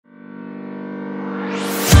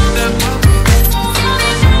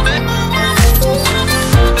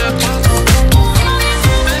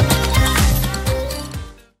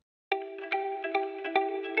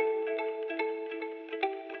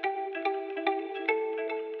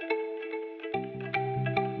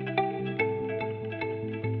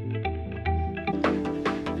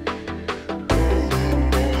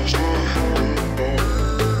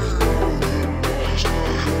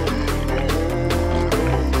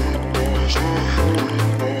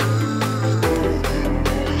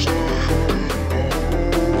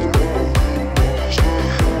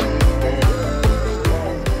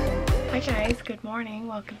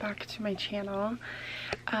welcome back to my channel.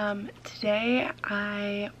 Today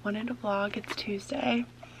I wanted to vlog. It's Tuesday.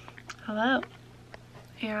 Hello.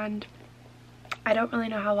 And I don't really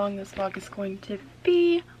know how long this vlog is going to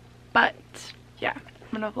be, but yeah,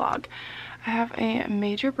 I'm gonna vlog. I have a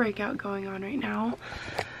major breakout going on right now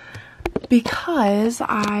because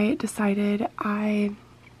I decided I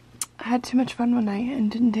had too much fun one night and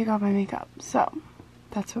didn't take off my makeup, so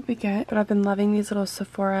that's what we get. But I've been loving these little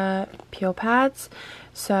Sephora peel pads,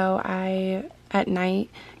 so I at night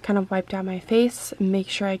kind of wipe down my face, make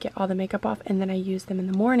sure I get all the makeup off, and then I use them in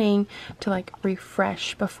the morning to like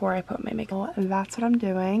refresh before I put my makeup on. And that's what I'm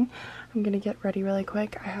doing. I'm gonna get ready really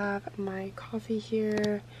quick. I have my coffee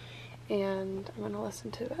here and I'm gonna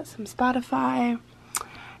listen to some Spotify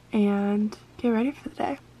and get ready for the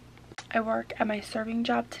day. I work at my serving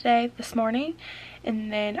job this morning,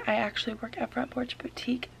 and then I actually work at Front Porch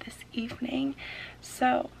Boutique this evening.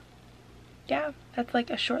 So yeah, that's like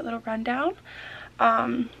a short little rundown.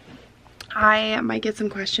 I might get some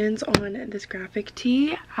questions on this graphic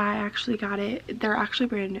tee. I actually got it. They're actually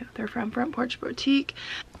brand new. They're from Front Porch Boutique.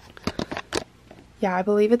 Yeah, I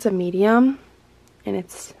believe it's a medium and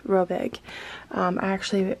it's real big. I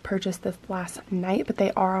actually purchased this last night, but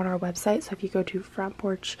they are on our website. So if you go to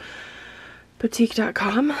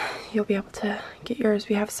frontporchboutique.com, you'll be able to get yours.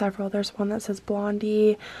 We have several. There's one that says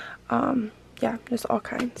Blondie. Yeah, there's all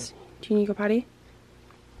kinds. Do you need to go potty?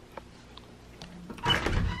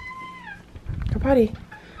 Go potty.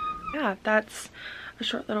 Yeah, that's a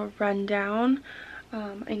short little rundown.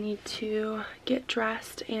 I need to get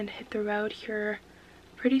dressed and hit the road here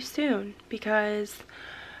pretty soon because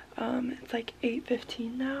it's like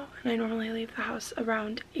 8:15 now, and I normally leave the house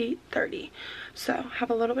around 8:30, so have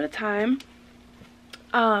a little bit of time.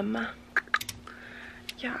 Yeah,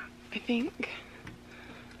 I think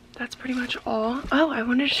that's pretty much all. Oh, I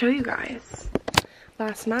wanted to show you guys.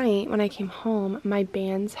 Last night when I came home, my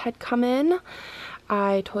bands had come in.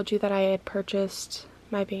 I told you that I had purchased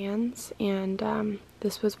my bands, and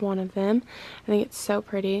this was one of them. I think it's so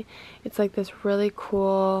pretty. It's like this really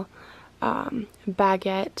cool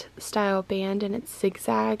baguette style band, and it's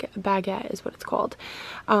zigzag baguette is what it's called.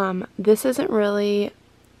 This isn't really,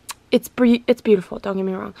 it's beautiful, don't get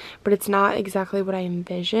me wrong, but it's not exactly what I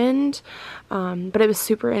envisioned. But it was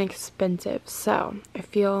super inexpensive, so I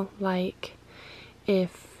feel like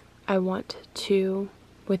if I want to,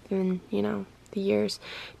 within, you know, the years,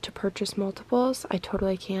 to purchase multiples, I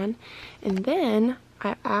totally can. And then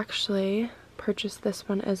I actually purchased this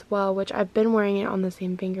one as well, which I've been wearing it on the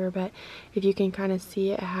same finger, but if you can kind of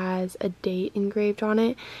see, it has a date engraved on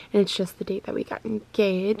it, and it's just the date that we got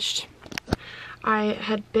engaged. I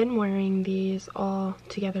had been wearing these all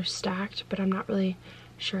together stacked, but I'm not really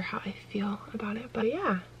sure how I feel about it. But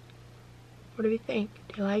yeah, what do we think?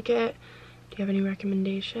 Do you like it? Do you have any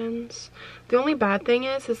recommendations? The only bad thing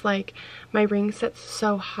is like my ring sits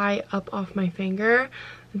so high up off my finger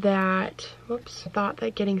that, whoops, thought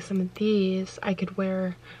that getting some of these I could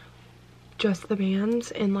wear just the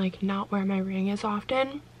bands and like not wear my ring as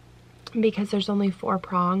often, because there's only 4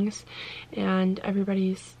 prongs and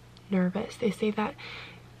everybody's nervous. They say that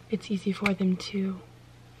it's easy for them to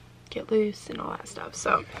get loose and all that stuff.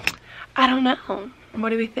 So I don't know. What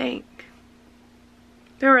do we think?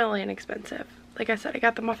 They're really inexpensive. Like I said, I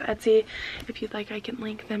got them off Etsy. If you'd like, I can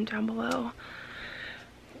link them down below.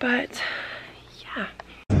 But yeah.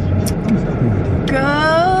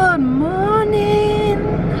 Good morning.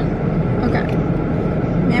 Okay.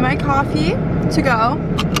 Made my coffee to go.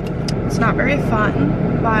 It's not very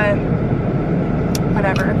fun, but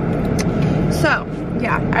whatever. So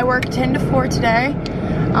yeah, I work 10 to 4 today.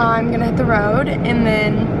 I'm gonna hit the road, and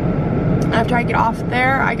then after I get off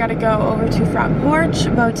there, I gotta go over to Front Porch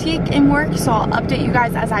Boutique and work, so I'll update you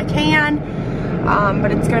guys as I can.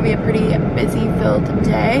 But it's gonna be a pretty busy filled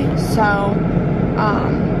day, so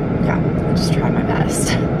yeah, I'll just try my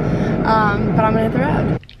best. But I'm gonna hit the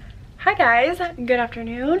road. Hi guys, good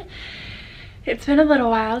afternoon. It's been a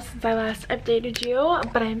little while since I last updated you,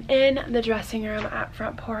 but I'm in the dressing room at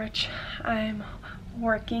Front Porch. I'm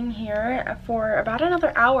working here for about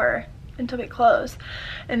another hour until we close,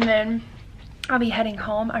 and then I'll be heading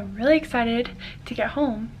home. I'm really excited to get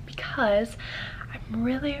home because I'm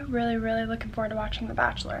really looking forward to watching The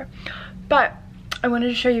Bachelor. But I wanted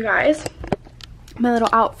to show you guys my little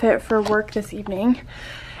outfit for work this evening.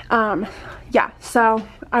 Yeah, so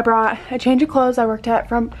I brought a change of clothes. I worked at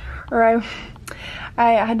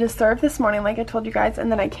I had to serve this morning, like I told you guys,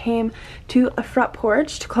 and then I came to a Front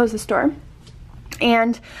Porch to close the store.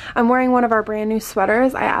 And I'm wearing one of our brand new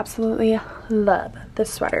sweaters. I absolutely love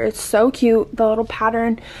this sweater. It's so cute. The little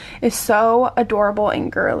pattern is so adorable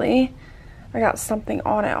and girly. I got something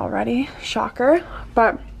on it already, shocker.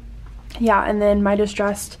 But yeah, and then my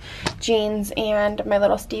distressed jeans and my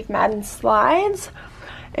little Steve Madden slides.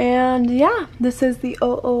 And yeah, this is the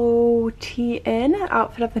OOTN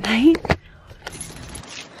outfit of the night.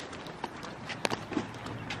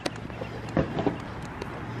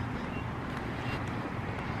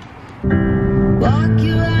 Walk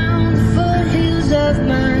around the foothills of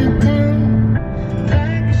my town,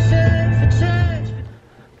 pack a shirt for church.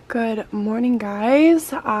 Good morning,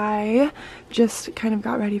 guys. I just kind of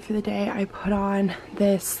got ready for the day. I put on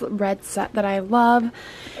this red set that I love,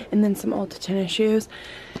 and then some Ulta tennis shoes,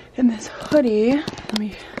 and this hoodie. Let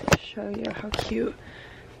me show you how cute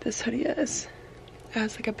this hoodie is. It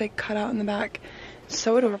has like a big cutout in the back. It's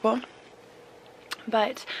so adorable.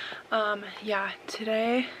 But yeah,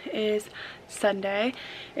 today is Sunday.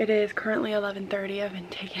 It is currently 11:30. I've been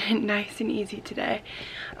taking it nice and easy today,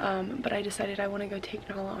 but I decided I want to go take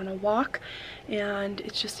Nala on a walk, and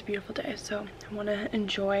it's just a beautiful day, so I want to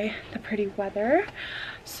enjoy the pretty weather.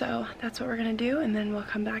 So that's what we're gonna do, and then we'll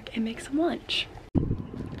come back and make some lunch.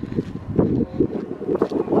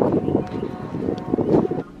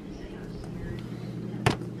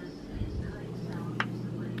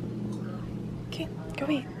 Okay, go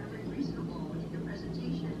eat.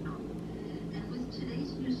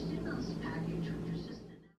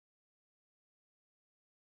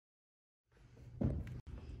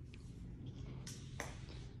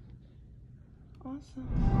 Awesome.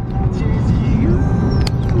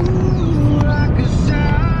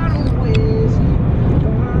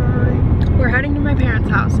 We're heading to my parents'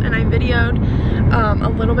 house, and I videoed a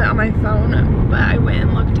little bit on my phone, but I went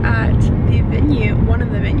and looked at the venue, one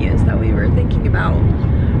of the venues that we were thinking about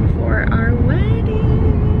for our wedding,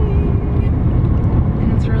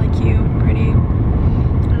 and it's really cute, pretty,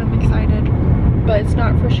 and I'm excited, but it's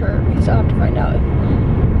not for sure. We still have to find out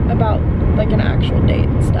about like an actual date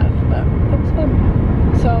and stuff, but it was fun.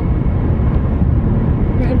 So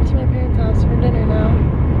we're headed to my parents' house for dinner now.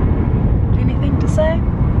 Anything to say?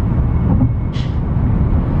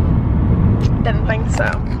 Didn't think so.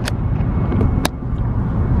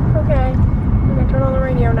 Okay, we're gonna turn on the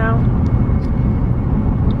radio now.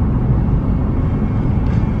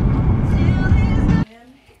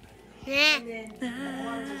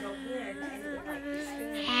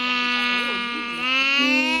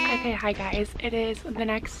 Okay, hi guys. It is the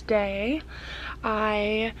next day.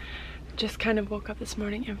 I just kind of woke up this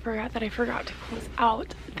morning and forgot that I forgot to close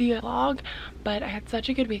out the vlog, but I had such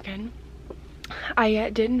a good weekend. I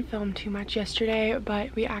didn't film too much yesterday,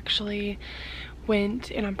 but we actually went,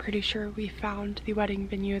 and I'm pretty sure we found the wedding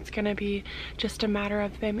venue. It's gonna be just a matter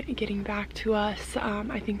of them getting back to us.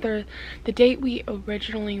 I think the date we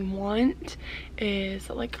originally want is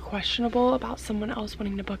like questionable about someone else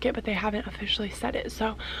wanting to book it, but they haven't officially said it,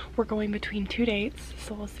 so we're going between two dates,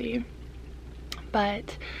 so we'll see.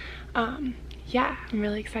 But yeah, I'm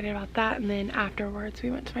really excited about that. And then afterwards we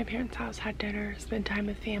went to my parents' house, had dinner, spent time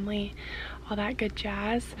with family, all that good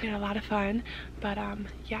jazz. We had a lot of fun, but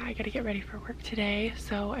yeah, I gotta get ready for work today,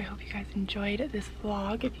 so I hope you guys enjoyed this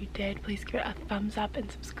vlog. If you did, please give it a thumbs up and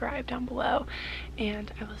subscribe down below,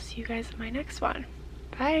 and I will see you guys in my next one.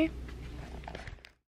 Bye.